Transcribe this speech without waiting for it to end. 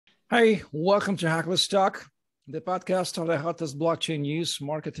Hey, welcome to Hackless Talk, the podcast of the hottest blockchain news,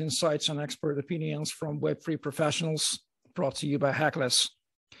 market insights, and expert opinions from Web3 professionals, brought to you by Hackless.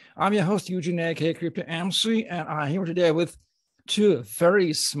 I'm your host, Eugene, aka Crypto MC, and I'm here today with two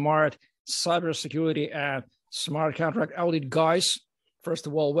very smart cybersecurity and smart contract audit guys. First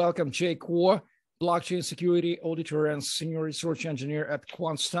of all, welcome Jake War, blockchain security auditor and senior research engineer at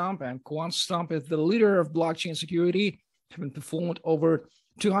Quantstamp. And Quantstamp is the leader of blockchain security, having performed over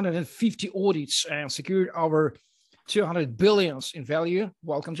 250 audits and secured over 200 billions in value.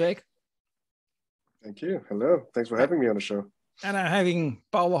 Welcome, Jake. Thank you. Hello. Thanks for having me on the show. And I'm having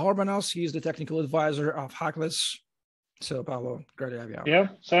Pavlo Horbonos. He's the technical advisor of Hackless. So, Pavlo, great to have you out. Yeah,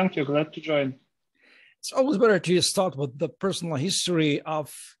 thank you. Glad to join. It's always better to start with the personal history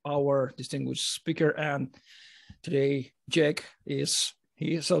of our distinguished speaker. And today, Jake is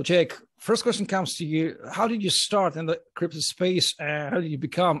here. So, Jake, first question comes to you. How did you start in the crypto space and how did you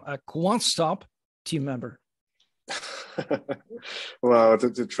become a Quantstamp team member? Well,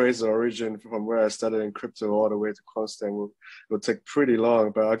 to trace the origin from where I started in crypto all the way to Quantstamp will take pretty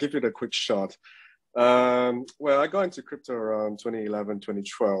long, but I'll give you the quick shot. Well, I got into crypto around 2011,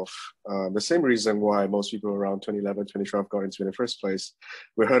 2012. The same reason why most people around 2011, 2012 got into it in the first place.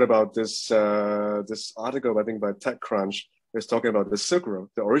 We heard about this article, I think by TechCrunch. It's talking about the Silk Road,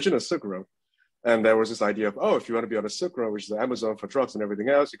 the original Silk Road. And there was this idea of, if you want to be on the Silk Road, which is Amazon for drugs and everything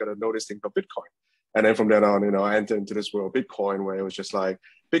else, you got to know this thing called Bitcoin. And then from then on, I entered into this world of Bitcoin, where it was just like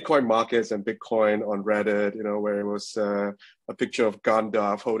Bitcoin markets and Bitcoin on Reddit, where it was a picture of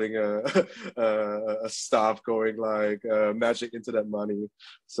Gandalf holding a staff going like magic internet money.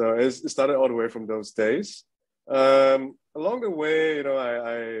 So it started all the way from those days. Along the way,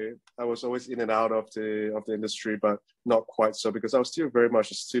 I was always in and out of the industry, but not quite so, because I was still very much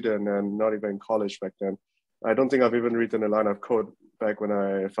a student and not even in college back then. I don't think I've even written a line of code back when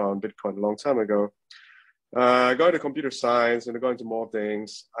I found Bitcoin a long time ago. I got into computer science and I got into more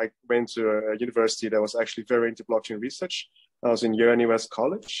things. I went to a university that was actually very into blockchain research. I was in NUS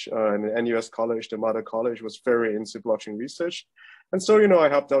College, and in NUS College, the mother college, was very into blockchain research. And so, I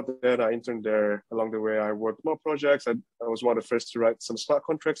helped out there. I interned there. Along the way, I worked more projects. I was one of the first to write some smart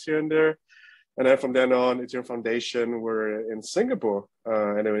contracts here and there. And then from then on, Ethereum Foundation were in Singapore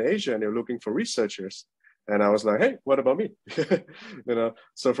and they were in Asia, and they were looking for researchers. And I was like, hey, what about me?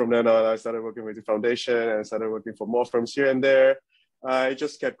 So from then on, I started working with the foundation and started working for more firms here and there. I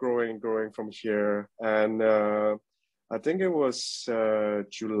just kept growing from here. And I think it was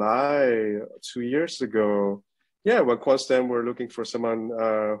July 2 years ago. Yeah, when Quantstamp were looking for someone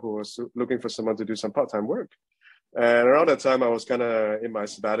to do some part-time work. And around that time, I was kind of in my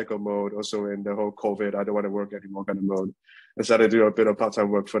sabbatical mode, also in the whole COVID, I don't want to work anymore kind of mode. I started to do a bit of part-time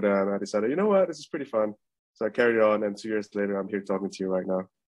work for them. I decided, you know what, this is pretty fun. So I carried on, and 2 years later, I'm here talking to you right now.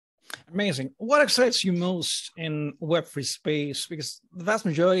 Amazing. What excites you most in Web3 space? Because the vast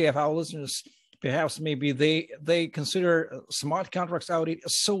majority of our listeners, perhaps maybe they consider smart contracts audit a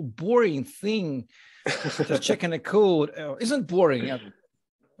so boring thing. Just checking the code isn't boring.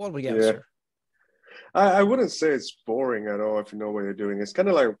 What would you answer? I wouldn't say it's boring at all if you know what you're doing. It's kind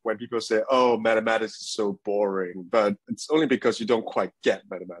of like when people say, mathematics is so boring, but it's only because you don't quite get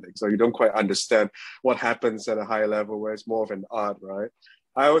mathematics or you don't quite understand what happens at a higher level where it's more of an art, right?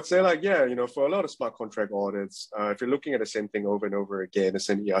 I would say for a lot of smart contract audits, if you're looking at the same thing over and over again, the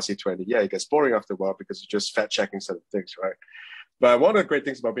same ERC20, it gets boring after a while because you're just fact checking certain things, right? But one of the great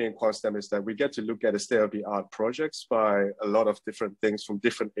things about being in Quantstamp is that we get to look at the state-of-the-art projects by a lot of different things from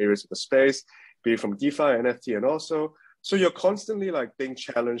different areas of the space, be it from DeFi, NFT, and also. So you're constantly being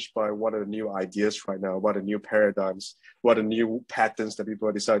challenged by what are the new ideas right now, what are new paradigms, what are new patterns that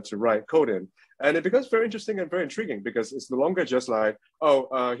people decide to write code in. And it becomes very interesting and very intriguing because it's no longer just like,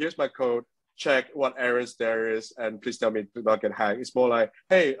 here's my code, check what errors there is, and please tell me to not get hacked. It's more like,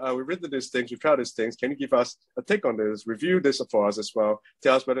 hey, we've written these things, we've tried these things. Can you give us a take on this? Review this for us as well.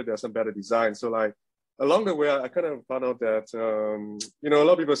 Tell us whether there's some better design. So along the way, I kind of found out that, a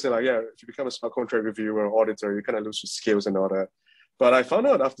lot of people say if you become a smart contract reviewer or auditor, you kind of lose your skills and all that. But I found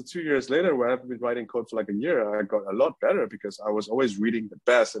out after 2 years later, where I've been writing code for a year, I got a lot better because I was always reading the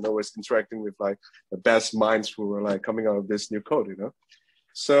best and always interacting with the best minds who were coming out of this new code,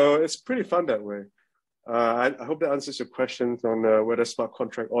 So it's pretty fun that way. I hope that answers your questions on whether smart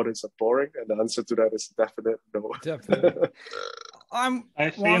contract audits are boring, and the answer to that is definite no. Definitely. I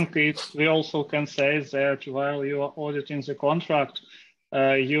think we also can say that while you are auditing the contract,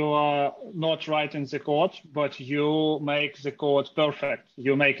 you are not writing the code, but you make the code perfect.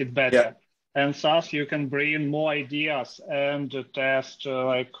 You make it better. Yeah. And thus you can bring more ideas and test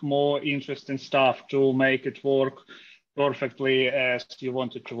more interesting stuff to make it work perfectly as you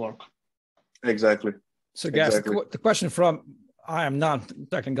want it to work. Exactly. So guys, the question from, I am not a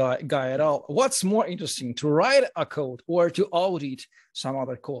technical guy at all. What's more interesting, to write a code or to audit some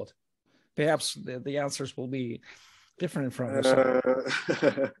other code? Perhaps the answers will be different from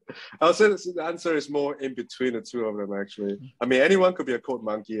I'll say the answer is more in between the two of them, actually. I mean, anyone could be a code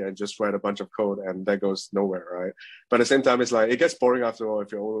monkey and just write a bunch of code and that goes nowhere, right? But at the same time, it's like, it gets boring after all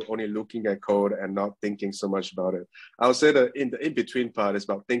if you're only looking at code and not thinking so much about it. I'll say that the in-between part is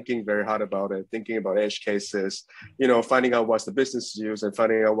about thinking very hard about it, thinking about edge cases, finding out what's the business use and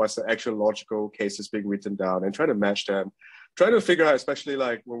finding out what's the actual logical cases being written down and trying to match them. Trying to figure out, especially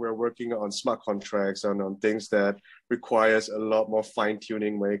like when we're working on smart contracts and on things that requires a lot more fine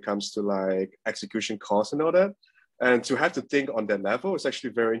tuning when it comes to like execution costs and all that. And to have to think on that level is actually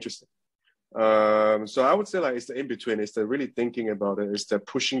very interesting. So I would say like it's the in-between, it's the really thinking about it, it's the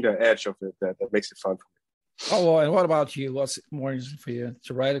pushing the edge of it that makes it fun for me. Oh, well, and what about you? What's more interesting for you,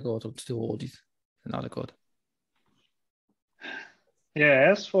 to write a code or to audit another code?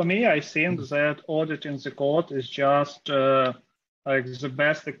 Yes, for me, I think that auditing the code is just like the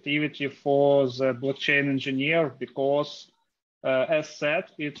best activity for the blockchain engineer because, as said,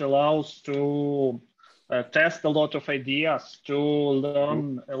 it allows to test a lot of ideas, to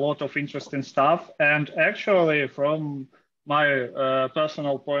learn a lot of interesting stuff. And actually, from my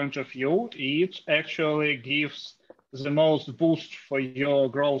personal point of view, it actually gives the most boost for your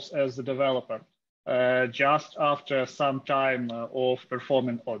growth as a developer. Just after some time of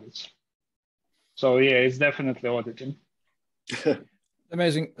performing audits. So yeah, it's definitely auditing.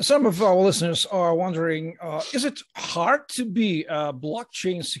 Amazing. Some of our listeners are wondering, is it hard to be a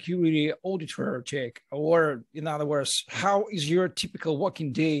blockchain security auditor, Jake? Or in other words, how is your typical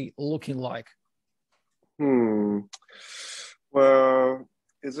working day looking like? Well,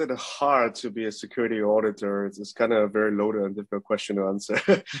 is it hard to be a security auditor? It's kind of a very loaded and difficult question to answer.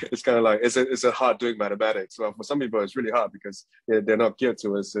 It's kind of like, is it hard doing mathematics? Well, for some people, it's really hard because they're not geared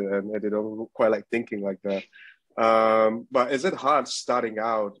to it and they don't quite like thinking like that. But is it hard starting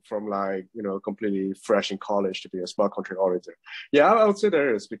out from like, completely fresh in college to be a smart contract auditor? Yeah, I would say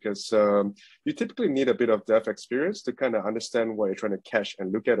there is because you typically need a bit of dev experience to kind of understand what you're trying to catch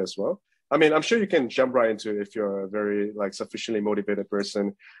and look at as well. I mean, I'm sure you can jump right into it if you're a very like sufficiently motivated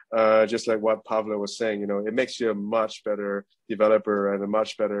person. Just like what Pavlo was saying, it makes you a much better developer and a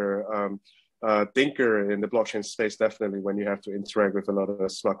much better thinker in the blockchain space, definitely when you have to interact with a lot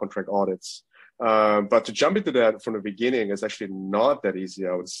of smart contract audits. But to jump into that from the beginning is actually not that easy,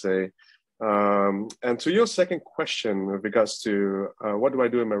 I would say. And to your second question with regards to what do I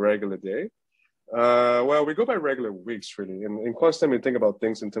do in my regular day? Well, we go by regular weeks, really. In Quantstamp, we think about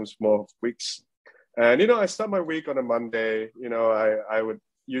things in terms more of weeks. And, I start my week on a Monday. I would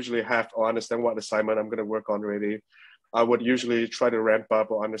usually have or understand what assignment I'm going to work on already. I would usually try to ramp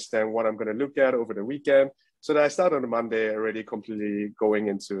up or understand what I'm going to look at over the weekend. So that I start on a Monday already completely going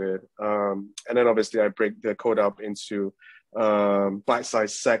into it. And then obviously I break the code up into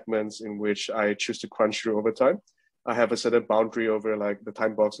bite-sized segments in which I choose to crunch through over time. I have a certain boundary over like the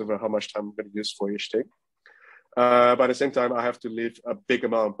time box over how much time I'm going to use for each thing. But at the same time, I have to leave a big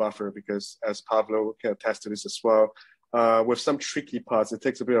amount of buffer because as Pavlo can attest to this as well, with some tricky parts, it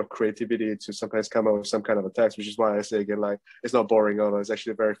takes a bit of creativity to sometimes come up with some kind of a text, which is why I say again, like, it's not boring, although it's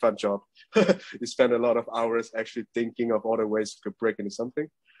actually a very fun job. You spend a lot of hours actually thinking of other ways you could break into something.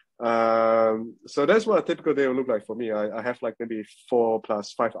 So that's what a typical day will look like for me. I have like maybe 4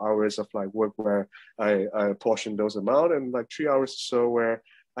 + 5 hours of like work where I portion those amount and like 3 hours or so where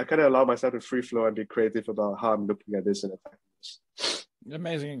I kind of allow myself to free flow and be creative about how I'm looking at this and attacking this.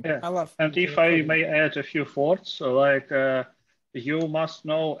 Amazing. Yeah. I love. And if I may add a few thoughts, so like you must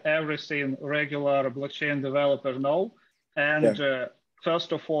know everything regular blockchain developer know, and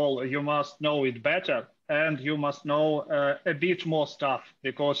first of all, you must know it better, and you must know a bit more stuff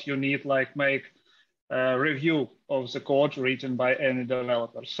because you need like make a review of the code written by any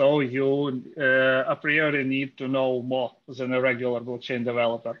developer. So you a priori need to know more than a regular blockchain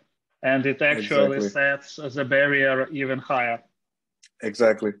developer, and it actually sets the barrier even higher.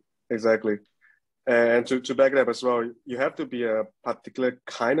 Exactly. And to back it up as well, you have to be a particular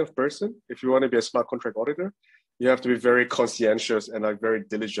kind of person. If you want to be a smart contract auditor, you have to be very conscientious and like very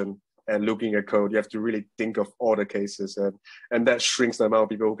diligent and looking at code. You have to really think of all the cases and that shrinks the amount of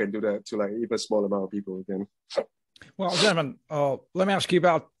people who can do that to like even small amount of people again. Well, gentlemen, let me ask you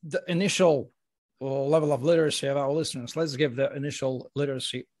about the initial level of literacy of our listeners. Let's give the initial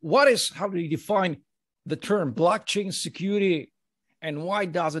literacy. How do you define the term blockchain security? And why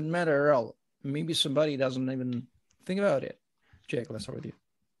does it matter at all? Maybe somebody doesn't even think about it. Jake, let's start with you.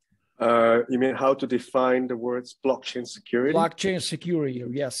 You mean how to define the words blockchain security? Blockchain security,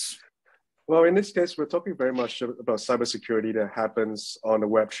 yes. Well, in this case, we're talking very much about cybersecurity that happens on the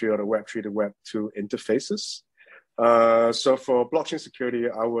Web3 or the Web3 to Web2 interfaces. So for blockchain security,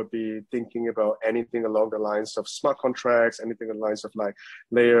 I would be thinking about anything along the lines of smart contracts, anything along the lines of like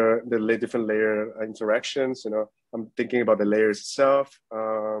different layer interactions. I'm thinking about the layers itself.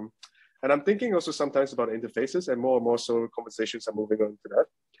 And I'm thinking also sometimes about interfaces, and more so conversations are moving on to that.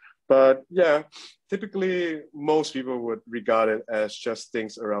 But yeah, typically most people would regard it as just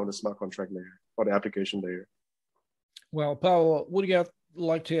things around the smart contract layer or the application layer. Well, Pavlo, would you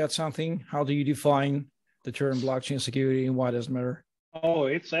like to add something? How do you define the term blockchain security and why does it matter? Oh,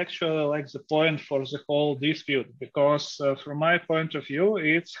 it's actually like the point for the whole dispute, because from my point of view,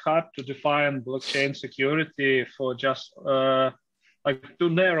 it's hard to define blockchain security for just like to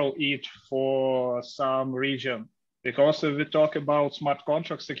narrow it for some region. Because if we talk about smart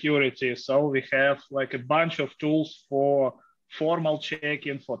contract security, so we have like a bunch of tools for formal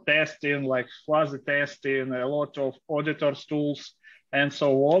checking, for testing, like fuzzy testing, a lot of auditors tools, and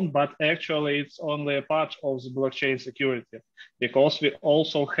so on. But actually, it's only a part of the blockchain security, because we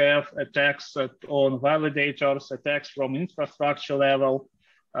also have attacks on validators, attacks from infrastructure level,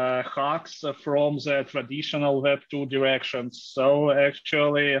 hacks from the traditional Web2 directions. So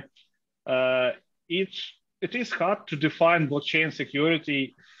actually, it is hard to define blockchain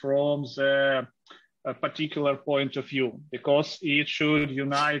security from the particular point of view, because it should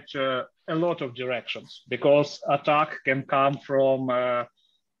unite a lot of directions, because attack can come from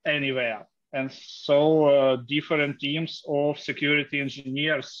anywhere. And so different teams of security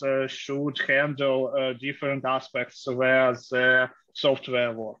engineers should handle different aspects where the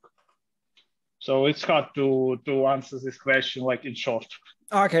software work. So it's hard to answer this question like in short.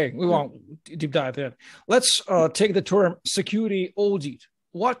 Okay, we won't deep dive in. Let's take the term security audit.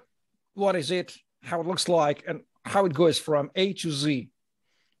 What is it, how it looks like, and how it goes from A to Z,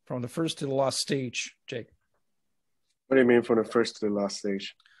 from the first to the last stage, Jake? What do you mean from the first to the last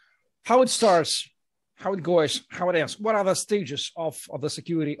stage? How it starts, how it goes, how it ends. What are the stages of the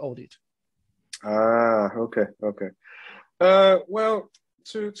security audit? Okay. Well,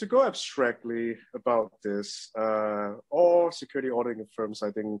 to go abstractly about this, all security auditing firms,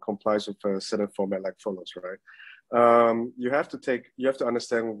 I think, complies with a certain format like follows, right? You have to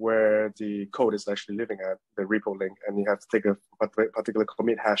understand where the code is actually living at, the repo link, and you have to take a particular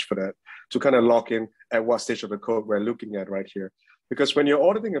commit hash for that to kind of lock in at what stage of the code we're looking at right here. Because when you're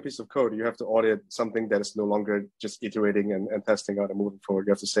auditing a piece of code, you have to audit something that is no longer just iterating and testing out and moving forward.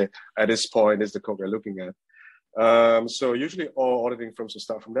 You have to say, at this point is the code we're looking at. So usually all auditing firms will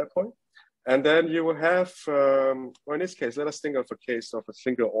start from that point. And then you will have, or in this case, let us think of a case of a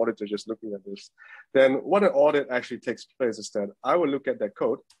single auditor just looking at this. Then what an audit actually takes place is that I will look at that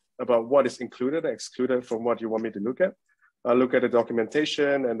code about what is included and excluded from what you want me to look at. I'll look at the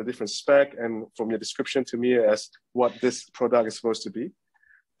documentation and the different spec and from your description to me as what this product is supposed to be.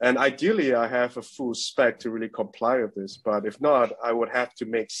 And ideally, I have a full spec to really comply with this. But if not, I would have to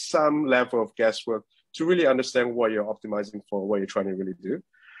make some level of guesswork to really understand what you're optimizing for, what you're trying to really do.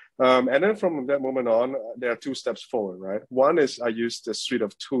 And then from that moment on, there are two steps forward, right? One is I use the suite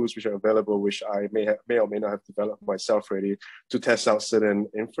of tools which are available, which I may or may not have developed myself ready to test out certain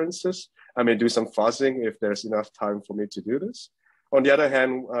inferences. I may do some fuzzing if there's enough time for me to do this. On the other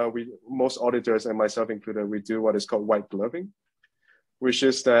hand, most auditors, and myself included, we do what is called white gloving, which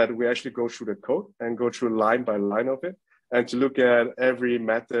is that we actually go through the code and go through line by line of it, and to look at every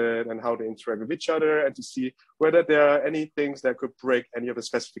method and how they interact with each other, and to see whether there are any things that could break any of the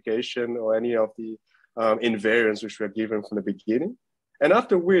specification or any of the invariants which were given from the beginning. And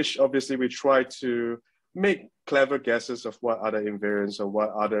after which, obviously, we try to make clever guesses of what other invariants or what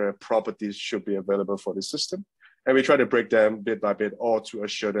other properties should be available for the system. And we try to break them bit by bit, or to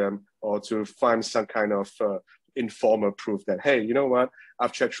assure them, or to find some kind of informal proof that, hey, you know what,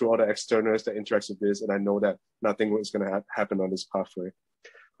 I've checked through all the externals that interacts with this, and I know that nothing is going to happen on this pathway.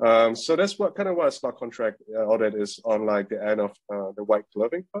 So that's what a smart contract audit is on, like the end of the white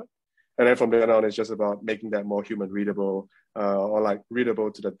gloving part. And then from then on, it's just about making that more human readable, or like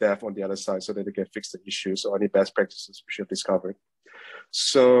readable to the dev on the other side, so that they can fix the issues or any best practices we should have discovered.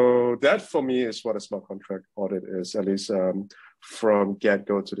 So that for me is what a smart contract audit is, at least from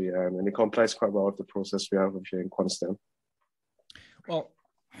get-go to the end. And it complies quite well with the process we have here in Quantstamp. Well,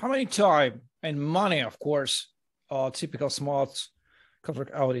 how many time and money, of course, typical smart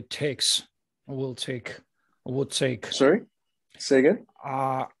contract audit would take? Sorry? Say again?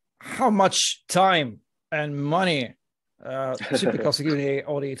 How much time and money typical security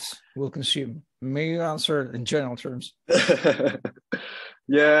audits will consume? May you answer in general terms?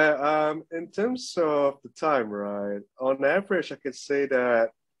 Yeah, in terms of the time, right? On average, I could say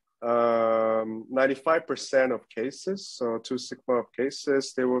that 95% of cases, so 2 sigma of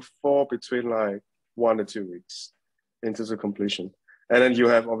cases, they will fall between like 1 to 2 weeks in terms of completion. And then you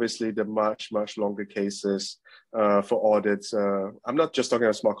have obviously the much longer cases for audits. I'm not just talking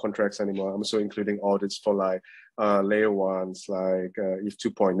about smart contracts anymore. I'm also including audits for like layer ones, like ETH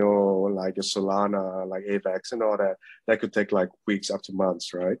 2.0, like your Solana, like AVAX and all that. That could take like weeks up to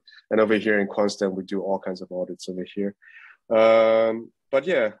months, right? And over here in Quantstamp, we do all kinds of audits over here. But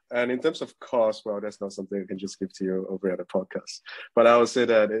yeah, and in terms of cost, well, that's not something I can just give to you over at a podcast. But I would say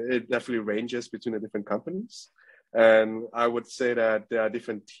that it definitely ranges between the different companies. And I would say that there are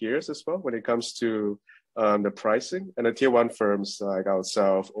different tiers as well when it comes to the pricing. And the tier one firms like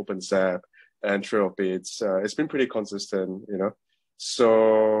ourselves, OpenZap, and TrailBits, it's been pretty consistent, you know.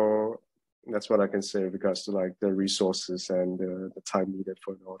 So that's what I can say in regards to like the resources and the time needed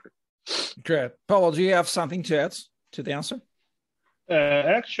for an audit. Great. Pavlo, do you have something to add to the answer?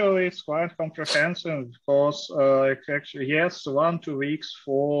 Actually, it's quite comprehensive because actually, yes, 1-2 weeks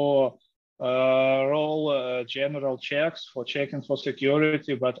for all general checks, for checking for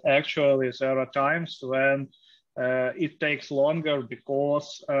security, but actually there are times when it takes longer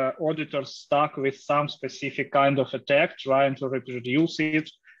because auditors stuck with some specific kind of attack, trying to reproduce it,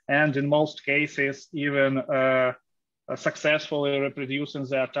 and in most cases even successfully reproducing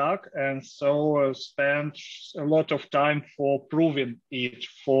the attack, and so spend a lot of time for proving it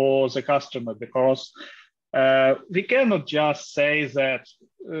for the customer, because we cannot just say that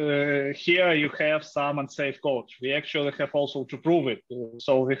here you have some unsafe code. We actually have also to prove it.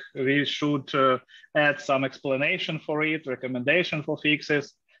 So we should add some explanation for it, recommendation for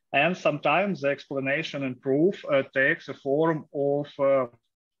fixes, and sometimes the explanation and proof takes a form of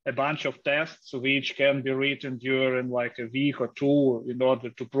a bunch of tests which can be written during like a week or two in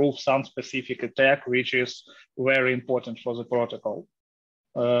order to prove some specific attack, which is very important for the protocol.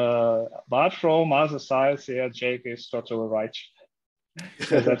 But from other sides, yeah, Jake is totally right.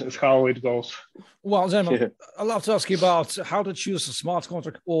 That is how it goes. Well, then I'd love to ask you about how to choose a smart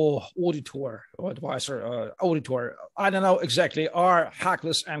contract or auditor or advisor, auditor. I don't know exactly, are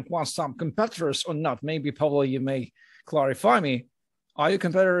Hackless and Quantstamp competitors or not? Maybe, Pavlo, you may clarify me. Are you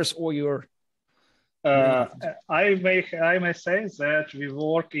competitors or you're... I may say that we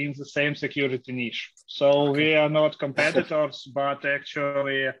work in the same security niche. So we are not competitors, but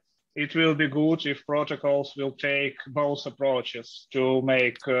actually it will be good if protocols will take both approaches to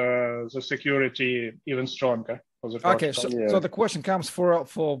make the security even stronger for the protocol. Okay, so the question comes for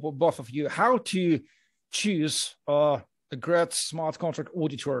both of you. How to choose a great smart contract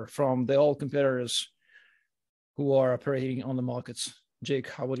auditor from the old competitors who are operating on the markets? Jake,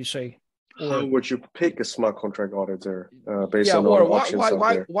 how would you say? How would you pick a smart contract auditor based on all options out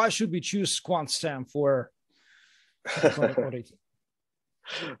there? Why should we choose Quantstamp for contract audit?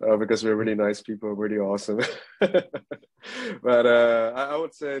 Because we're really nice people, really awesome. But I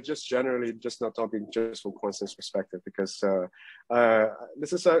would say just generally, just not talking just from Quantstamp's perspective, because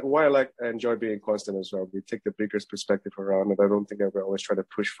this is why I enjoy being Quantstamp as well. We take the biggest perspective around, and I don't think that we always try to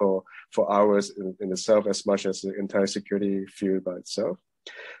push for hours in itself as much as the entire security field by itself.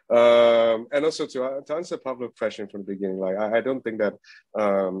 And also to answer Pavlo's question from the beginning, like I don't think that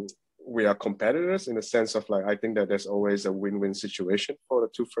we are competitors in the sense of like I think that there's always a win-win situation for the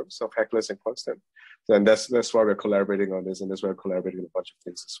two firms of Hackless and Quantstamp. And that's why we're collaborating on this, and that's why we're collaborating on a bunch of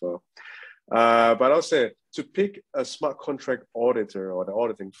things as well. But I'll say to pick a smart contract auditor or the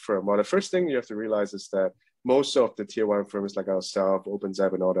auditing firm, well, the first thing you have to realize is that most of the tier one firms like ourselves,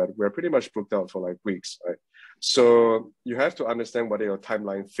 OpenZap and all that, we're pretty much booked out for like weeks, right? So you have to understand whether your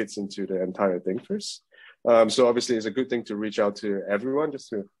timeline fits into the entire thing first. So obviously it's a good thing to reach out to everyone just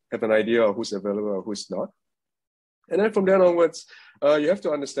to have an idea of who's available or who's not. And then from then onwards, you have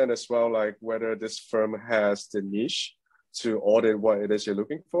to understand as well, like whether this firm has the niche to audit what it is you're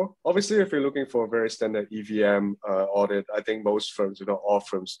looking for. Obviously, if you're looking for a very standard EVM audit, I think most firms, if not all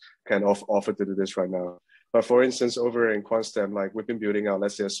firms, can offer to do this right now. But for instance, over in Quantstamp, like we've been building out,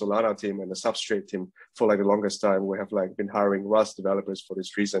 let's say, a Solana team and a Substrate team for like the longest time. We have like been hiring Rust developers for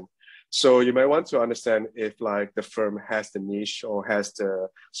this reason. So you might want to understand if like the firm has the niche or has the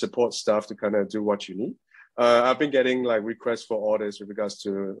support staff to kind of do what you need. I've been getting like requests for audits with regards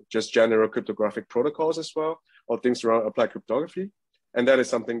to just general cryptographic protocols as well, or things around applied cryptography. And that is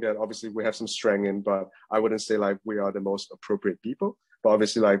something that obviously we have some strength in, but I wouldn't say like we are the most appropriate people. But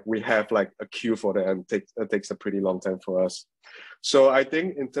obviously like we have like a queue for that, and it takes a pretty long time for us. So I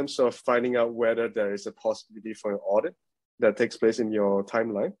think in terms of finding out whether there is a possibility for an audit that takes place in your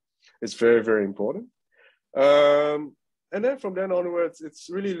timeline, it's very, very important. And then from then onwards, it's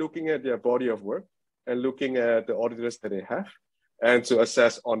really looking at their body of work and looking at the auditors that they have and to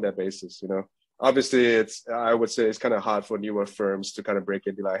assess on that basis, Obviously, I would say it's kind of hard for newer firms to kind of break it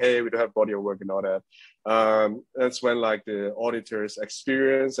and be like, hey, we don't have body of work and all that. That's when like the auditor's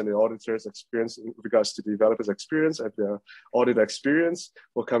experience and the auditor's experience in regards to the developer's experience and the audit experience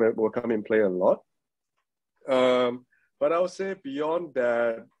will come in play a lot. But I would say beyond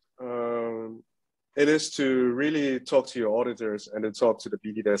that, it is to really talk to your auditors and to talk to the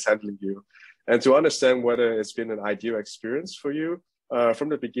BD that's handling you and to understand whether it's been an ideal experience for you from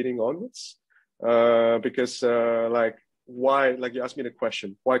the beginning onwards. Because why, like you asked me the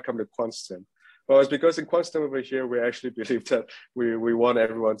question, why come to Quantstamp? Well, it's because in Quantstamp over here, we actually believe that we want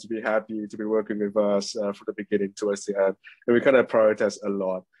everyone to be happy to be working with us from the beginning towards the end. And we kind of prioritize a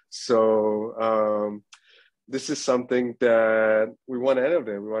lot. So this is something that we want at the end of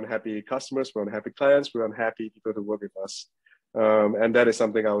the day. We want happy customers, we want happy clients, we want happy people to work with us. And that is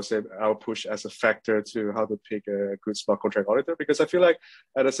something I would say I'll push as a factor to how to pick a good smart contract auditor, because I feel like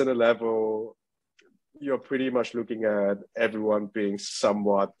at a certain level, you're pretty much looking at everyone being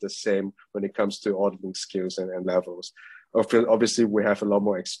somewhat the same when it comes to auditing skills and levels. Obviously, we have a lot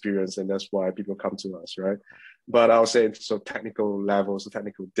more experience, and that's why people come to us, right? But I would say so technical levels, the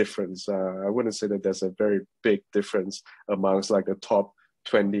technical difference, I wouldn't say that there's a very big difference amongst like the top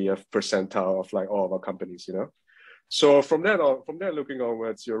 20th percentile of like all of our companies, So from there looking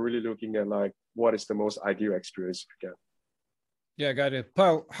onwards, you're really looking at like what is the most ideal experience you get. Yeah, got it.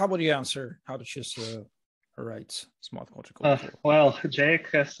 Paul, how would you answer how to choose a right smart contract? Well, Jake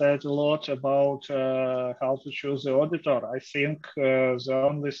has said a lot about how to choose the auditor. I think the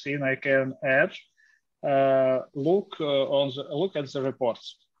only thing I can add, look at the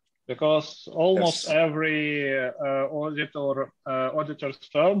reports, because almost every auditor's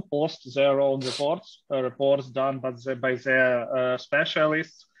firm posts their own reports done by their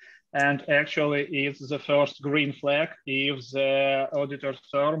specialists. And actually, it's the first green flag if the auditor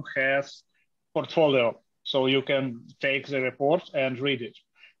firm has portfolio. So you can take the report and read it.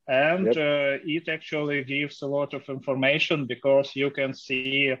 And it actually gives a lot of information because you can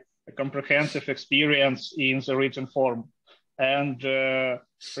see a comprehensive experience in the written form. And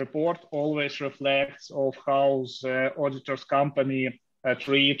report always reflects of how the auditor's company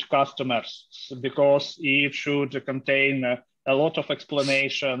treat customers, because it should contain a lot of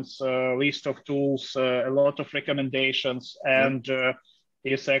explanations, list of tools, a lot of recommendations, and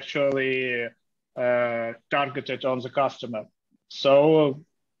is actually targeted on the customer. So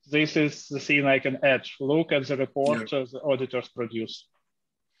this is the thing I can add. Look at the report the auditors produce.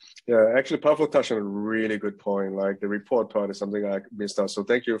 Yeah, actually, Pavlo touched on a really good point. Like the report part is something I missed out. So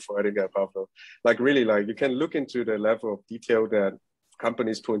thank you for adding that, Pavlo. Like really, like you can look into the level of detail that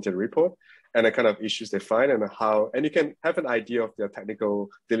companies put into the report and the kind of issues they find and you can have an idea of their technical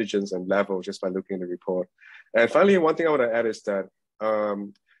diligence and level just by looking at the report. And finally, one thing I want to add is that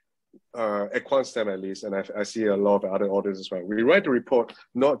at Quantstamp at least, and I see a lot of other auditors as well, we write the report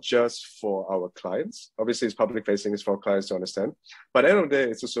not just for our clients. Obviously, it's public facing, it's for clients to understand. But at the end of the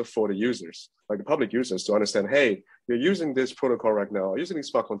day, it's also for the users, like the public users, to understand, hey, you're using this protocol right now, using these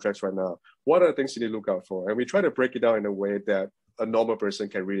smart contracts right now. What are the things you need to look out for? And we try to break it down in a way that a normal person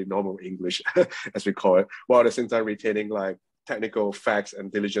can read normal English, as we call it, while at the same time retaining like technical facts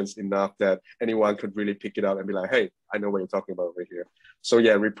and diligence enough that anyone could really pick it up and be like, hey, I know what you're talking about over here. So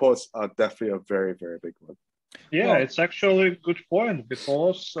yeah, reports are definitely a very, very big one. Yeah, it's actually a good point,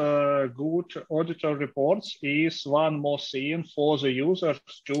 because good auditor reports is one more thing for the users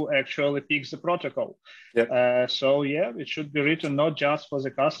to actually pick the protocol. So yeah, it should be written not just for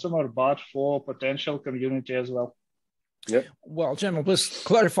the customer, but for potential community as well. Yeah. Well, gentlemen, please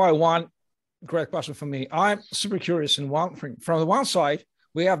clarify one great question for me. I'm super curious in one thing. From the one side,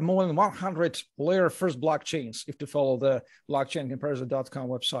 we have more than 100 layer first blockchains. If you follow the blockchaincomparison.com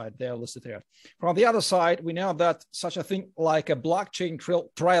website, they are listed there. From the other side, we know that such a thing like a blockchain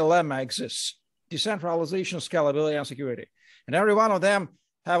trilemma exists: decentralization, scalability, and security. And every one of them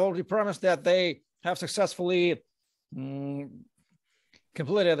have already promised that they have successfully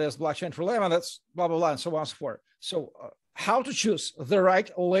completed this blockchain trilemma. That's blah, blah, blah, and so on and so forth. So how to choose the right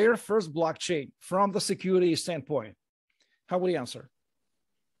layer first blockchain from the security standpoint? How would you answer?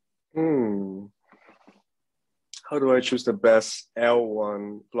 How do I choose the best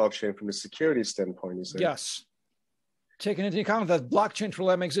L1 blockchain from the security standpoint, you say? Yes. Taking into account that blockchain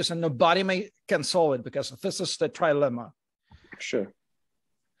trilemma exists and nobody can solve it, because this is the trilemma. Sure.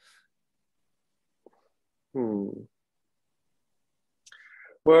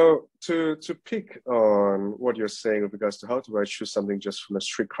 Well, to pick on what you're saying with regards to how do I choose something just from a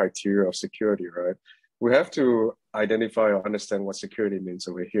strict criteria of security, right? we have to identify or understand what security means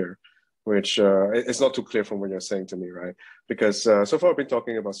over here, which it's not too clear from what you're saying to me, right? Because so far I've been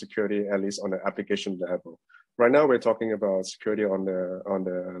talking about security at least on the application level. Right now we're talking about security on the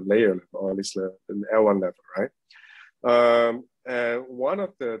layer level, or at least the L1 level, right? And one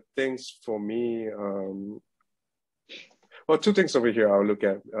of the things for me, well, two things over here I'll look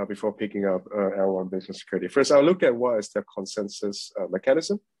at before picking up L1 business security. First, I'll look at what is the consensus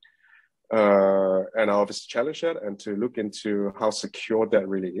mechanism. And I'll obviously challenge that and to look into how secure that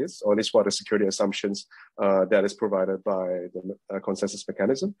really is, or at least what are the security assumptions that is provided by the consensus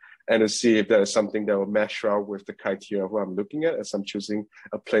mechanism, and to see if there is something that will mesh out with the criteria of what I'm looking at as I'm choosing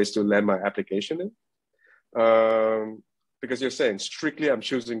a place to land my application in. Because you're saying strictly I'm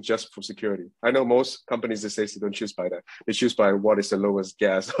choosing just for security. I know most companies these days, they don't choose by that. They choose by what is the lowest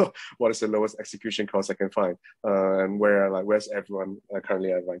gas, what is the lowest execution cost I can find, and where's everyone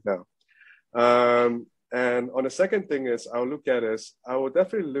currently at right now. And on the second thing is I will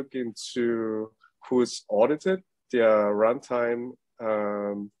definitely look into who's audited their runtime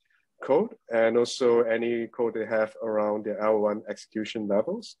code, and also any code they have around their L1 execution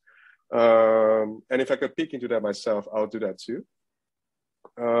levels. And if I could peek into that myself, I'll do that too.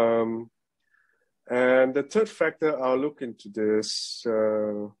 And the third factor, I'll look into this.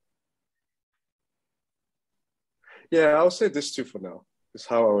 Yeah, I'll say this too for now. Is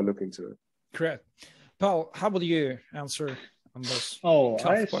how I will look into it. Correct. Paul, how would you answer on this?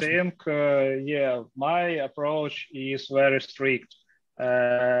 I think, my approach is very strict.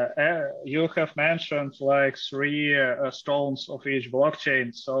 You have mentioned like 3 stones of each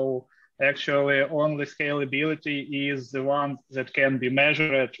blockchain. So actually only scalability is the one that can be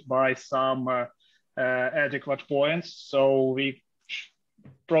measured by some adequate points. So we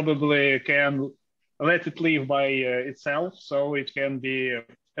probably can let it live by itself, so it can be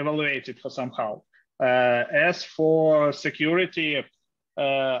evaluated for somehow. As for security,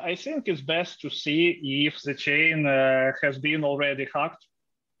 I think it's best to see if the chain has been already hacked,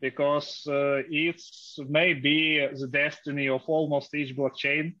 because it's maybe the destiny of almost each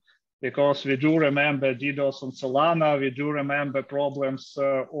blockchain, because we do remember DDoS on Solana, we do remember problems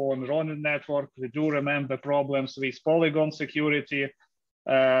on Ronin network, we do remember problems with Polygon security.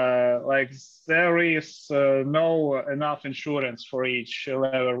 Like there is no enough insurance for each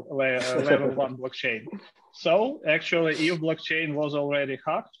level 1 blockchain. So actually, if blockchain was already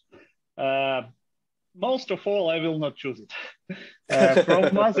hacked, most of all, I will not choose it.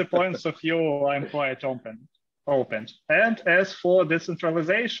 From other points of view, I'm quite open. And as for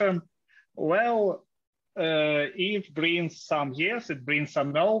decentralization, well, it brings some yes, it brings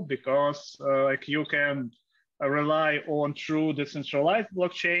some no, because like you can rely on true decentralized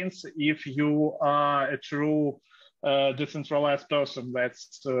blockchains if you are a true decentralized person,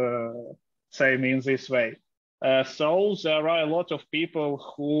 let's say in this way. So there are a lot of people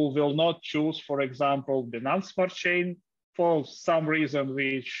who will not choose, for example, Binance Smart Chain for some reason,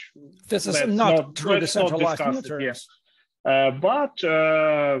 which this is not true decentralized. But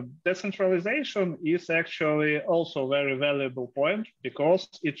decentralization is actually also a very valuable point, because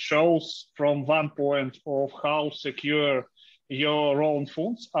it shows from one point of how secure your own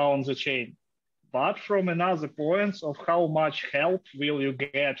funds are on the chain, but from another point of how much help will you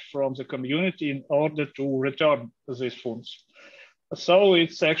get from the community in order to return these funds. So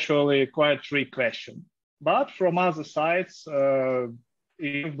it's actually quite a tricky question. But from other sides,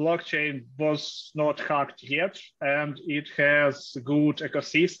 if blockchain was not hacked yet and it has good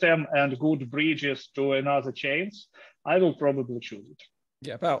ecosystem and good bridges to another chains, I will probably choose it.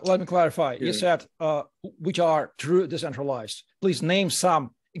 Yeah, Paul, let me clarify. You said which are true decentralized. Please name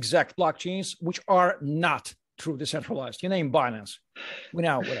some exact blockchains which are not true decentralized. You name Binance. We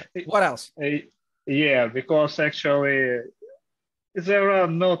know what else? Yeah, because actually there are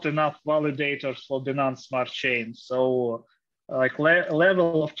not enough validators for Binance Smart Chain. So like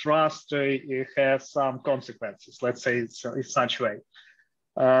level of trust it has some consequences. Let's say it's such way.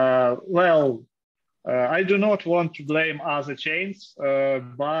 I do not want to blame other chains,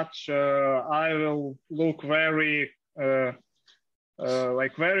 but I will look very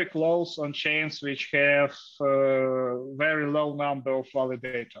close on chains which have very low number of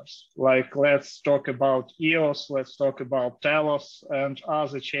validators. Like let's talk about EOS, let's talk about Telos and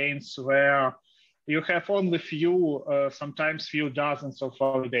other chains where you have only sometimes few dozens of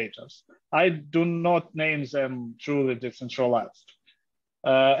validators. I do not name them truly decentralized.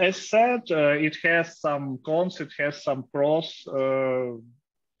 As said, it has some cons, it has some pros. The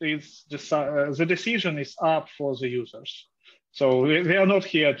decision is up for the users. So we are not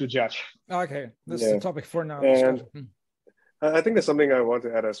here to judge. Okay, this is the topic for now. I think there's something I want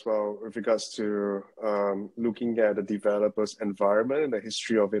to add as well with regards to looking at the developer's environment and the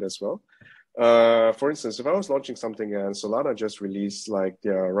history of it as well. For instance, if I was launching something and Solana just released like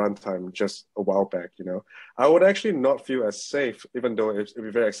their runtime just a while back, I would actually not feel as safe, even though it'd be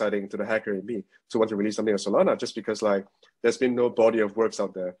very exciting to the hacker in me to want to release something on Solana, just because like there's been no body of works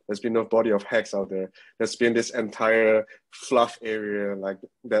out there. There's been no body of hacks out there. There's been this entire fluff area like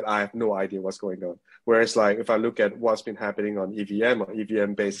that I have no idea what's going on. Whereas like if I look at what's been happening on EVM or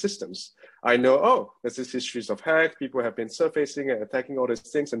EVM-based systems, I know, oh, there's this histories of hacks. People have been surfacing and attacking all these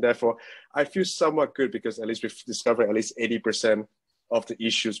things. And therefore, I feel somewhat good because at least we've discovered at least 80% of the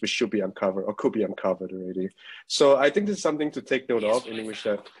issues which should be uncovered or could be uncovered already. So I think this is something to take note of, in which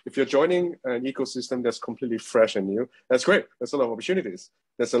that if you're joining an ecosystem that's completely fresh and new, that's great. There's a lot of opportunities.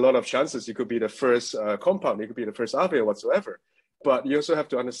 There's a lot of chances. You could be the first compound. You could be the first Aave whatsoever. But you also have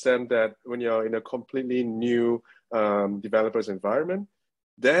to understand that when you're in a completely new developer's environment,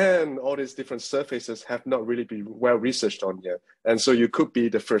 then all these different surfaces have not really been well researched on yet. And so you could be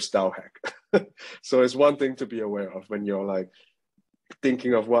the first DAO hack. So it's one thing to be aware of when you're like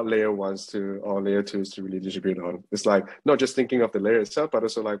thinking of what layer ones to or layer twos to really distribute on. It's like not just thinking of the layer itself, but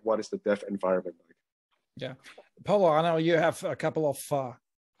also like what is the dev environment like. Yeah. Pavlo, I know you have a couple of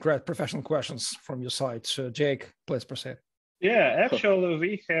great professional questions from your side. So Jake, please proceed. Yeah, actually,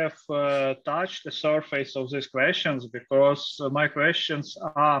 we have touched the surface of these questions because my questions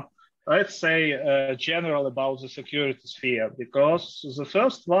are, let's say, general about the security sphere. Because the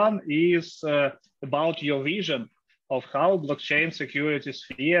first one is about your vision of how blockchain security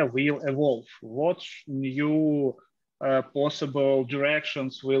sphere will evolve. What new possible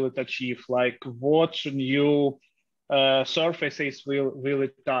directions will it achieve? Like what new surfaces will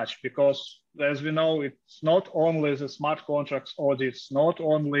it touch? Because as we know, it's not only the smart contracts audits, not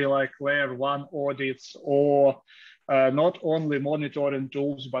only like layer one audits or not only monitoring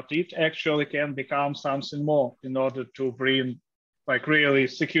tools, but it actually can become something more in order to bring like really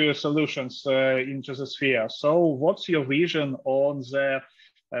secure solutions into the sphere. So what's your vision on the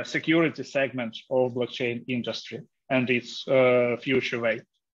security segment of blockchain industry and its future way?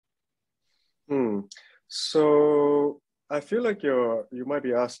 So I feel like you might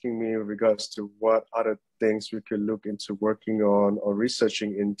be asking me in regards to what other things we could look into working on or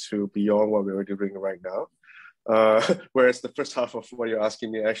researching into beyond what we're doing right now. Whereas the first half of what you're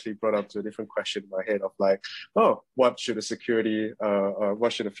asking me actually brought up to a different question in my head of like, oh, what should the security,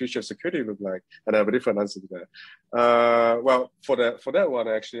 what should the future of security look like? And I have a different answer to that. Well, for that one,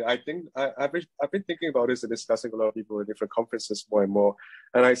 actually, I think I've been thinking about this and discussing a lot of people in different conferences more and more,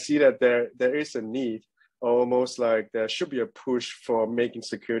 and I see that there is a need, almost like there should be a push for making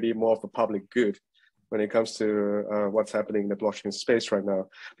security more of a public good when it comes to what's happening in the blockchain space right now.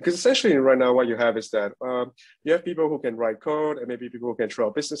 Because essentially right now what you have is that you have people who can write code and maybe people who can throw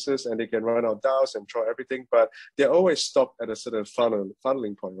out businesses and they can run out DAOs and throw everything, but they're always stopped at a certain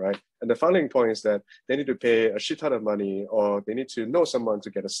funneling point, right? And the funneling point is that they need to pay a shit ton of money or they need to know someone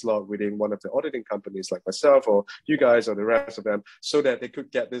to get a slot within one of the auditing companies like myself or you guys or the rest of them so that they could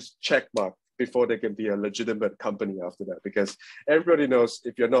get this check mark before they can be a legitimate company after that. Because everybody knows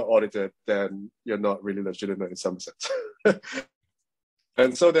if you're not audited, then you're not really legitimate in some sense.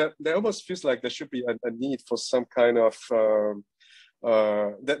 And so that almost feels like there should be a need for some kind of,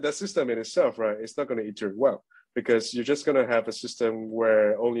 that system in itself, right? It's not going to iterate well because you're just going to have a system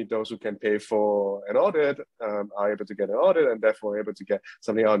where only those who can pay for an audit are able to get an audit and therefore able to get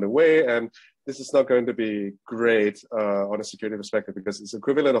something out of the way. And this is not going to be great on a security perspective because it's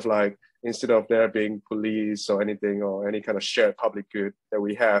equivalent of like, instead of there being police or anything or any kind of shared public good that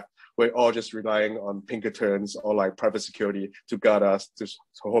we have, we're all just relying on Pinkertons or like private security to guard us to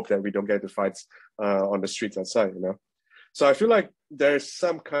hope that we don't get into fights on the streets outside, you know? So I feel like there's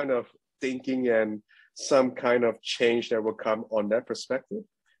some kind of thinking and some kind of change that will come on that perspective,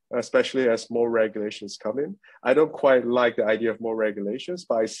 especially as more regulations come in. I don't quite like the idea of more regulations,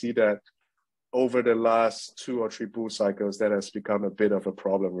 but I see that over the last 2 or 3 bull cycles, that has become a bit of a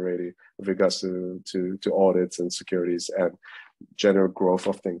problem already with regards to audits and securities and general growth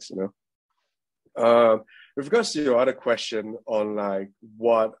of things, you know. With regards to your other question on like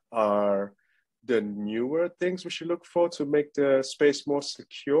what are the newer things we should look for to make the space more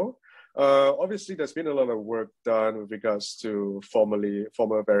secure, obviously there's been a lot of work done with regards to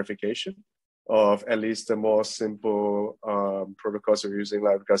formal verification of at least the more simple protocols we're using,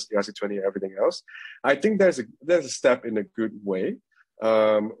 like regards to ERC20 and everything else. I think there's a step in a good way.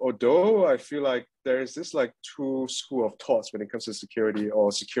 Although I feel like there's this like 2 school of thoughts when it comes to security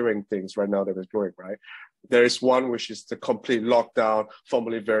or securing things right now that is growing, right? There is one which is the complete lockdown,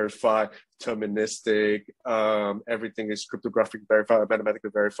 formally verified, deterministic, everything is cryptographically verified, mathematically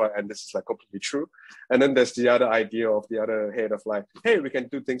verified, and this is like completely true. And then there's the other idea of the other head of like, hey, we can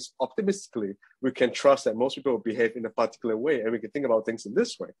do things optimistically. We can trust that most people will behave in a particular way, and we can think about things in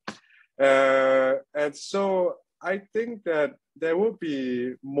this way. And so I think that there will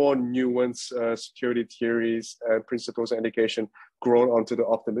be more nuanced security theories and principles and indication grown onto the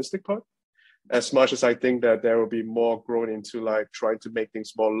optimistic part. As much as I think that there will be more grown into like trying to make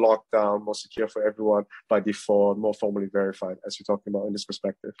things more locked down, more secure for everyone by default, more formally verified, as you're talking about in this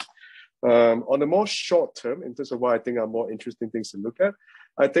perspective. On the more short term, in terms of what I think are more interesting things to look at,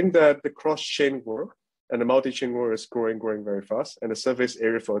 I think that the cross-chain world and the multi-chain world is growing very fast, and the surface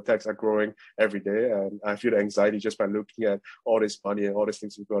area for attacks are growing every day. And I feel the anxiety just by looking at all this money and all these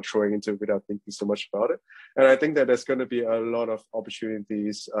things people are throwing into it without thinking so much about it. And I think that there's going to be a lot of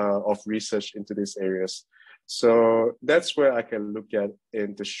opportunities of research into these areas. So that's where I can look at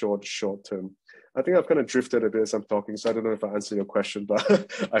in the short term. I think I've kind of drifted a bit as I'm talking, so I don't know if I answered your question, but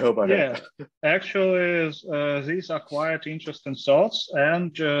I hope I have. Actually, these are quite interesting thoughts,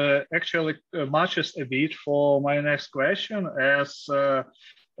 and actually matches a bit for my next question, as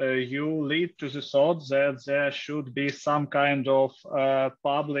you lead to the thought that there should be some kind of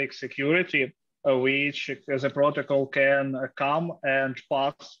public security which the protocol can come and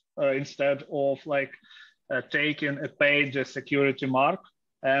pass instead of like taking a paid security mark.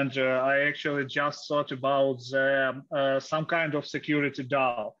 And I actually just thought about some kind of security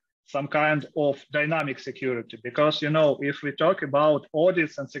DAO, some kind of dynamic security, because, you know, if we talk about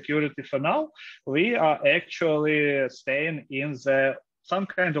audits and security for now, we are actually staying in some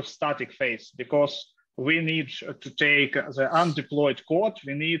kind of static phase, because we need to take the undeployed code.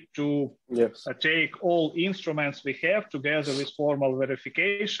 We need to take all instruments we have together with formal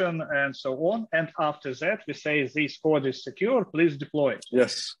verification and so on. And after that, we say this code is secure, please deploy it.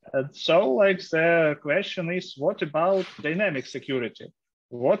 Yes. And so like the question is, what about dynamic security?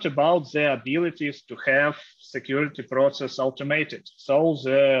 What about the abilities to have security process automated? So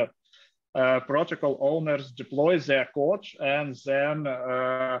the protocol owners deploy their code and then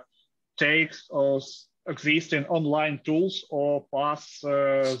takes existing online tools or pass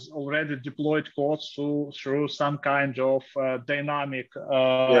already deployed codes through some kind of dynamic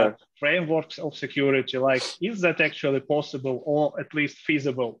frameworks of security. Like, is that actually possible or at least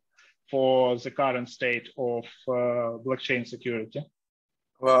feasible for the current state of blockchain security?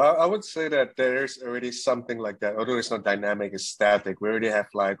 Well, I would say that there's already something like that, although it's not dynamic, it's static. We already have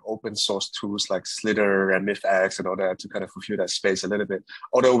like open source tools like Slither and MythX and all that to kind of fulfill that space a little bit.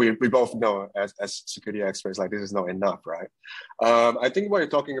 Although we both know as security experts, like this is not enough, right? I think what you're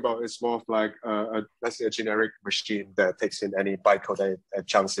talking about is more of like, let's say a generic machine that takes in any bytecode that it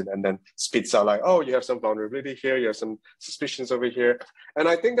chunks in and then spits out like, oh, you have some vulnerability here, you have some suspicions over here. And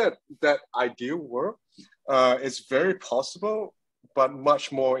I think that ideal world is very possible, but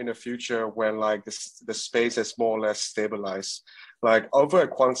much more in the future when like the space is more or less stabilized. Like over at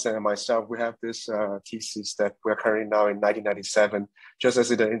Quantstamp and myself, we have this thesis that we're currently now in 1997, just as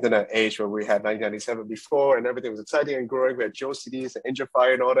in the internet age where we had 1997 before and everything was exciting and growing. We had GeoCities and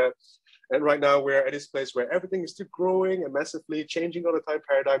InjaFire and all that. And right now we're at this place where everything is still growing and massively changing all the time,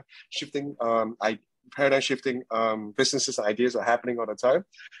 paradigm shifting businesses and ideas are happening all the time.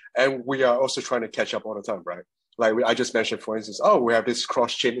 And we are also trying to catch up all the time, right? Like I just mentioned, for instance, we have these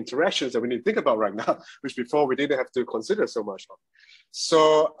cross-chain interactions that we need to think about right now, which before we didn't have to consider so much of.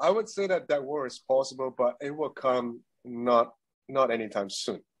 So I would say that world is possible, but it will come not anytime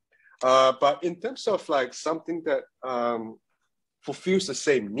soon. But in terms of like something that fulfills the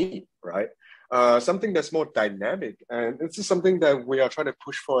same need, right? Something that's more dynamic, and this is something that we are trying to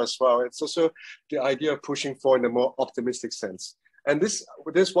push for as well. It's also the idea of pushing for in a more optimistic sense. And this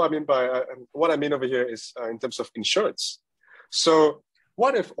what I mean by what I mean over here is in terms of insurance. So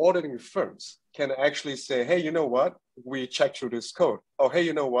what if auditing firms can actually say, hey, you know what? We checked through this code. Oh, hey,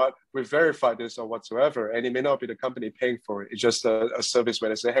 you know what? We verified this or whatsoever. And it may not be the company paying for it. It's just a service where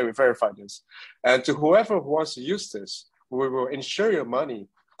they say, hey, we verified this. And to whoever who wants to use this, we will insure your money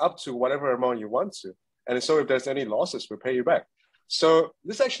up to whatever amount you want to. And so if there's any losses, we'll pay you back. So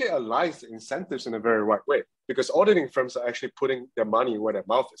this actually aligns the incentives in a very right way, because auditing firms are actually putting their money where their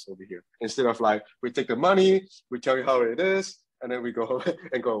mouth is over here. Instead of like, we take the money, we tell you how it is, and then we go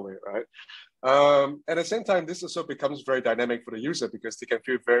and go away, right? At the same time, this also becomes very dynamic for the user because they can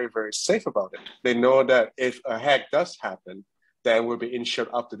feel very, very safe about it. They know that if a hack does happen, then we'll be insured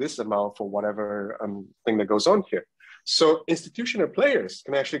up to this amount for whatever thing that goes on here. So institutional players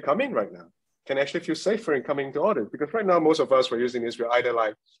can actually come in right now, can actually feel safer in coming to audit, because right now most of us were using this. We're either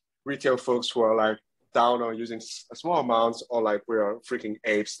like retail folks who are like down on using small amounts, or like we are freaking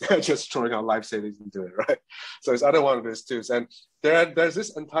apes that are just throwing our life savings into it, right? So it's either one of those two. And there's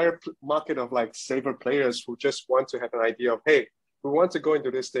this entire market of like saver players who just want to have an idea of, hey, we want to go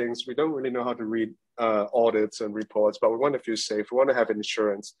into these things. We don't really know how to read audits and reports, but we want to feel safe. We want to have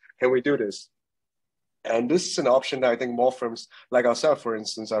insurance. Can we do this? And this is an option that I think more firms like ourselves, for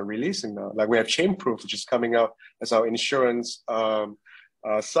instance, are releasing now. Like we have Chainproof, which is coming out as our insurance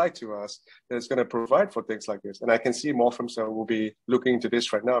site to us, that's going to provide for things like this. And I can see more firms will be looking into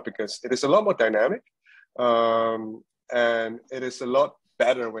this right now because it is a lot more dynamic, and it is a lot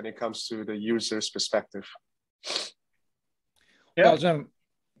better when it comes to the user's perspective. Yeah. Well, Jim,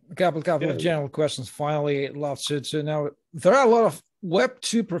 a couple of general questions. Finally, I'd love to know, there are a lot of Web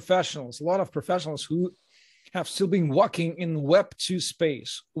 2 professionals, a lot of professionals who have still been working in Web 2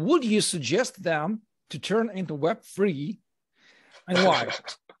 space. Would you suggest them to turn into Web 3, and why?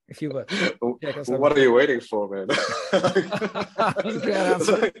 If you would. What are you waiting for, man?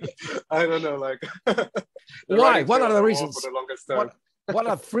 I don't know. Like, why? What are the reasons? For the longest time. What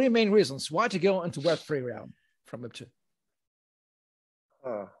are three main reasons why to go into Web 3 realm from Web 2?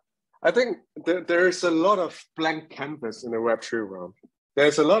 I think there is a lot of blank canvas in the Web3 realm.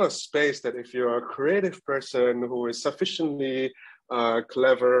 There's a lot of space that if you're a creative person who is sufficiently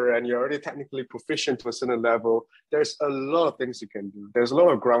clever and you're already technically proficient to a certain level, there's a lot of things you can do. There's a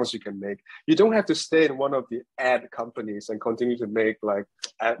lot of grounds you can make. You don't have to stay in one of the ad companies and continue to make like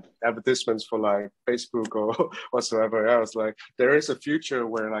advertisements for like Facebook or whatsoever else. Like there is a future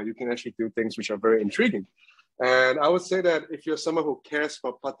where like you can actually do things which are very intriguing. And I would say that if you're someone who cares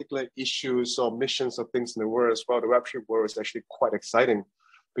for particular issues or missions or things in the world as well, the Web3 world is actually quite exciting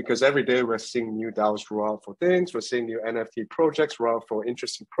because every day we're seeing new DAOs roll out for things. We're seeing new NFT projects roll out for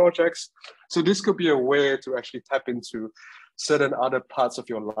interesting projects. So this could be a way to actually tap into certain other parts of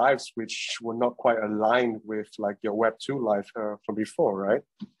your lives which were not quite aligned with like your Web2 life from before, right?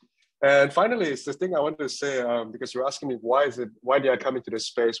 And finally, it's the thing I wanted to say, because you're asking me why did I come into this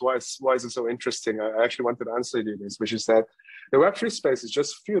space? Why is it so interesting? I actually wanted to answer you this, which is that the Web3 space is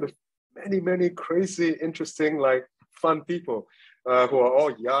just filled with many, many crazy, interesting, like fun people who are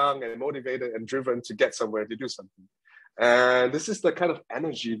all young and motivated and driven to get somewhere to do something. And this is the kind of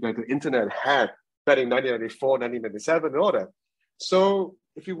energy that the internet had back in 1994, 1997, and all that. So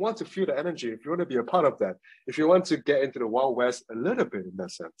if you want to feel the energy, if you want to be a part of that, if you want to get into the Wild West a little bit in that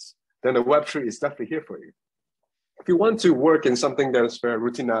sense, then the Web3 is definitely here for you. If you want to work in something that is very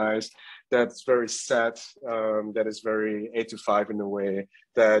routinized, that's very set, that is very 8 to 5 in a way,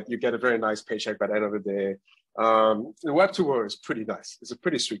 that you get a very nice paycheck by the end of the day, the Web2 world is pretty nice. It's a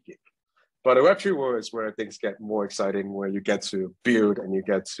pretty sweet gig. But the Web3 world is where things get more exciting, where you get to build and you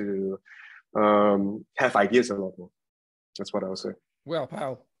get to have ideas a lot more. That's what I would say. Well,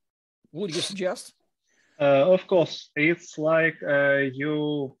 Pao, would you suggest? Of course, it's like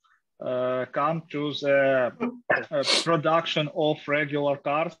you come to the production of regular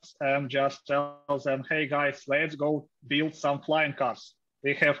cars and just tell them, hey guys, let's go build some flying cars.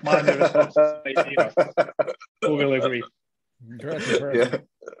 We have money, resources, ideas. Who will agree? Great. Yeah.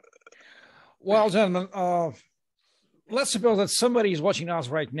 Well, gentlemen, let's suppose that somebody is watching us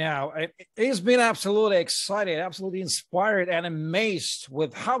right now. He's been absolutely excited, absolutely inspired and amazed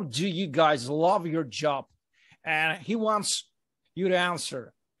with how do you guys love your job. And he wants you to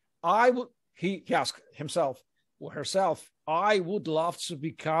answer. He asked himself or herself, I would love to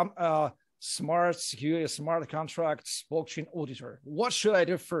become a smart security, smart contracts, blockchain auditor. What should I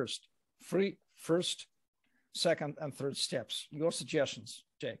do first? First, second, and third steps. Your suggestions,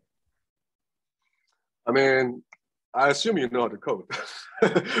 Jake. I mean, I assume you know how to code,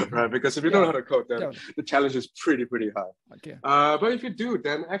 right? Because if you don't know how to code, then the challenge is pretty high. Okay. But if you do,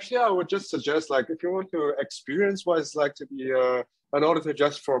 then actually I would just suggest, like, if you want to experience what it's like to be an auditor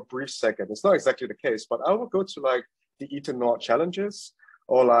just for a brief second, it's not exactly the case, but I would go to like the Ethernaut challenges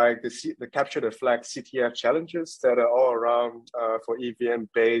or like the Capture the Flag CTF challenges that are all around for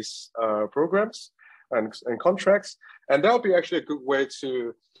EVM-based programs and contracts. And that would be actually a good way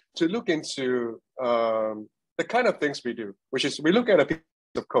to look into the kind of things we do, which is we look at a piece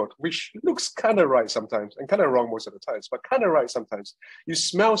of code, which looks kind of right sometimes and kind of wrong most of the times, but kind of right sometimes. You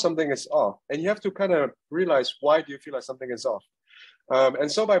smell something is off and you have to kind of realize why do you feel like something is off.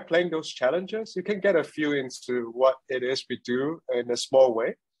 And so by playing those challenges, you can get a feel into what it is we do in a small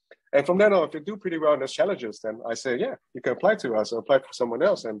way. And from then on, if you do pretty well in those challenges, then I say, yeah, you can apply to us or apply for someone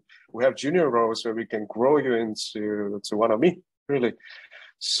else. And we have junior roles where we can grow you into one of me, really.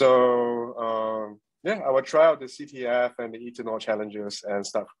 So, yeah, I would try out the CTF and the Ethernaut challenges and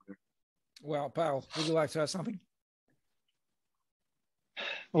start from there. Well, Pao, would you like to add something?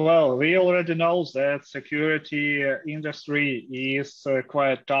 Well, we already know that security industry is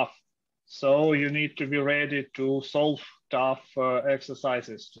quite tough. So you need to be ready to solve tough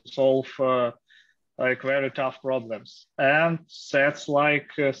exercises, to solve like very tough problems. And that's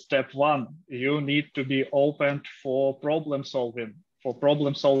like step one. You need to be open for problem solving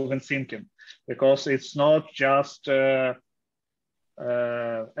thinking, because it's not just an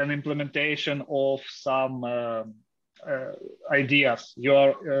implementation of some ideas. You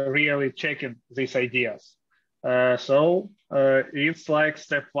are really checking these ideas. So it's like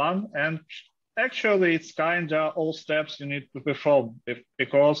step one, and actually it's kind of all steps you need to perform,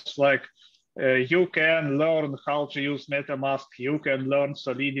 because like you can learn how to use MetaMask, you can learn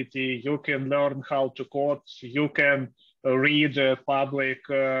Solidity, you can learn how to code, you can read public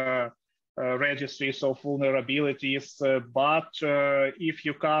registries of vulnerabilities, but if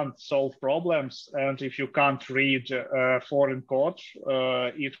you can't solve problems and if you can't read foreign code,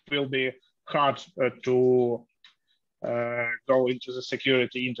 it will be hard to go into the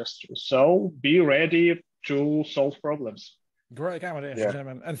security industry. So be ready to solve problems. Great recommendation,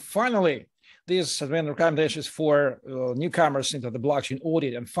 gentlemen. And finally, these have been recommendations for newcomers into the blockchain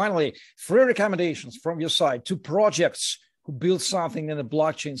audit. And finally, 3 recommendations from your side to projects who build something in the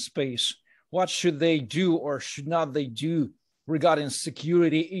blockchain space. What should they do or should not they do regarding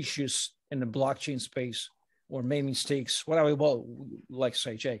security issues in the blockchain space, or main mistakes? What I would like to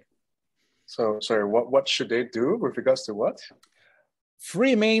say, Jake. So, sorry, what should they do with regards to what?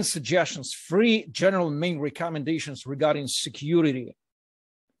 3 main suggestions, 3 general main recommendations regarding security.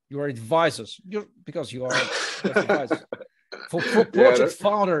 Your advisors, because you are advisors. For project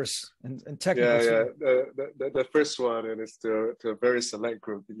founders and technical. The first one, and it's to a very select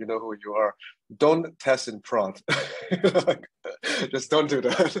group. You know who you are. Don't test in prod. Just don't do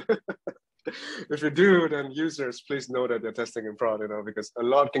that. If you do, then users, please know that you're testing in prod. Because a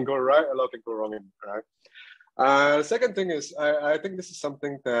lot can go right, a lot can go wrong right. Second thing is, I think this is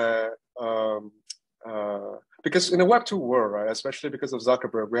something that because in the Web2 world, right, especially because of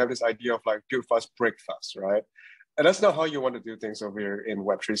Zuckerberg, we have this idea of like build fast, break fast, right? And that's not how you want to do things over here in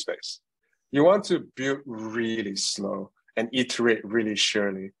Web3 space. You want to build really slow and iterate really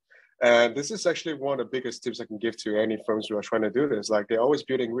surely. And this is actually one of the biggest tips I can give to any firms who are trying to do this. Like they're always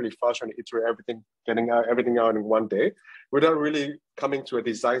building really fast, trying to iterate everything, getting everything out in one day, without really coming to a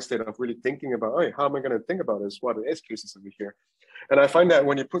design state of really thinking about, hey, how am I going to think about this? What are the edge cases over here? And I find that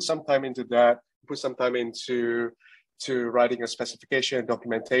when you put some time into that, put some time into writing a specification,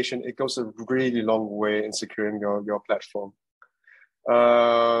 documentation, it goes a really long way in securing your platform.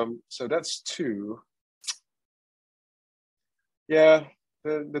 So that's 2. Yeah,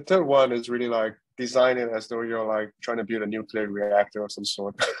 the third one is really like design it as though you're like trying to build a nuclear reactor of some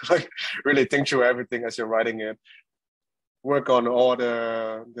sort. Like really think through everything as you're writing it. Work on all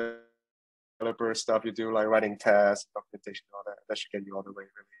the developer stuff you do, like writing tests, documentation, all that. That should get you all the way,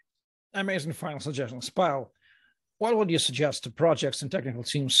 really. Amazing final suggestions. Pavlo, what would you suggest to projects and technical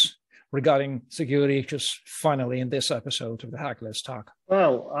teams regarding security just finally in this episode of the Hackless Talk?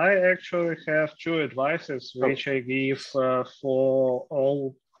 Well, I actually have 2 advices which I give for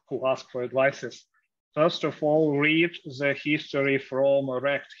all who ask for advices. First of all, read the history from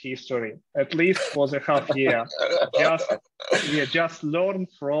wrecked history, at least for the half year. Just learn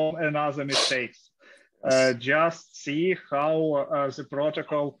from another mistakes. Just see how the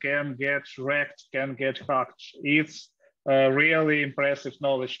protocol can get wrecked, can get hacked. It's really impressive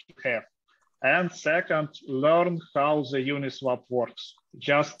knowledge to have. And second, learn how the Uniswap works.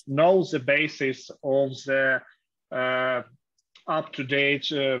 Just know the basis of the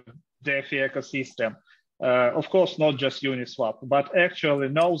up-to-date DeFi ecosystem. Of course, not just Uniswap, but actually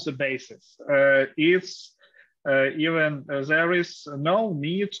know the basis. It's even there is no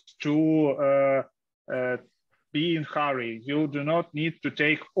need to be in hurry. You do not need to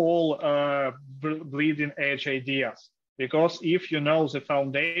take all bleeding edge ideas, because if you know the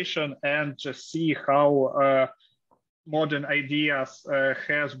foundation and just see how modern ideas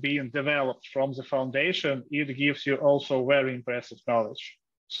has been developed from the foundation, it gives you also very impressive knowledge.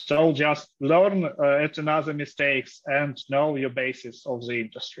 So just learn at another mistakes and know your basis of the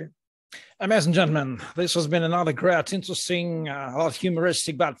industry. Amazing, gentlemen. This has been another great, interesting, a lot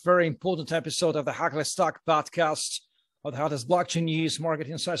humoristic, but very important episode of the Hackless Talk Podcast of the hottest blockchain news, market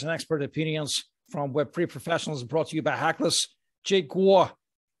insights, and expert opinions from Web3 professionals, brought to you by Hackless, Jake Guo,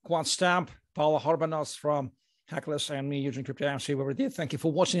 Quantstamp, Pavlo Horbonos from Hackless, and me, Eugene Crypto MC. Thank you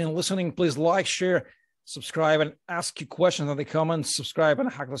for watching and listening. Please like, share, subscribe, and ask your questions in the comments. Subscribe on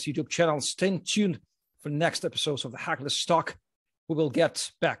the Hackless YouTube channel. Stay tuned for next episodes of the Hackless Talk. We will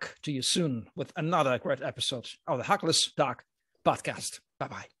get back to you soon with another great episode of the Hackless Talk Podcast.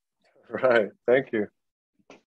 Bye-bye. Right. Thank you.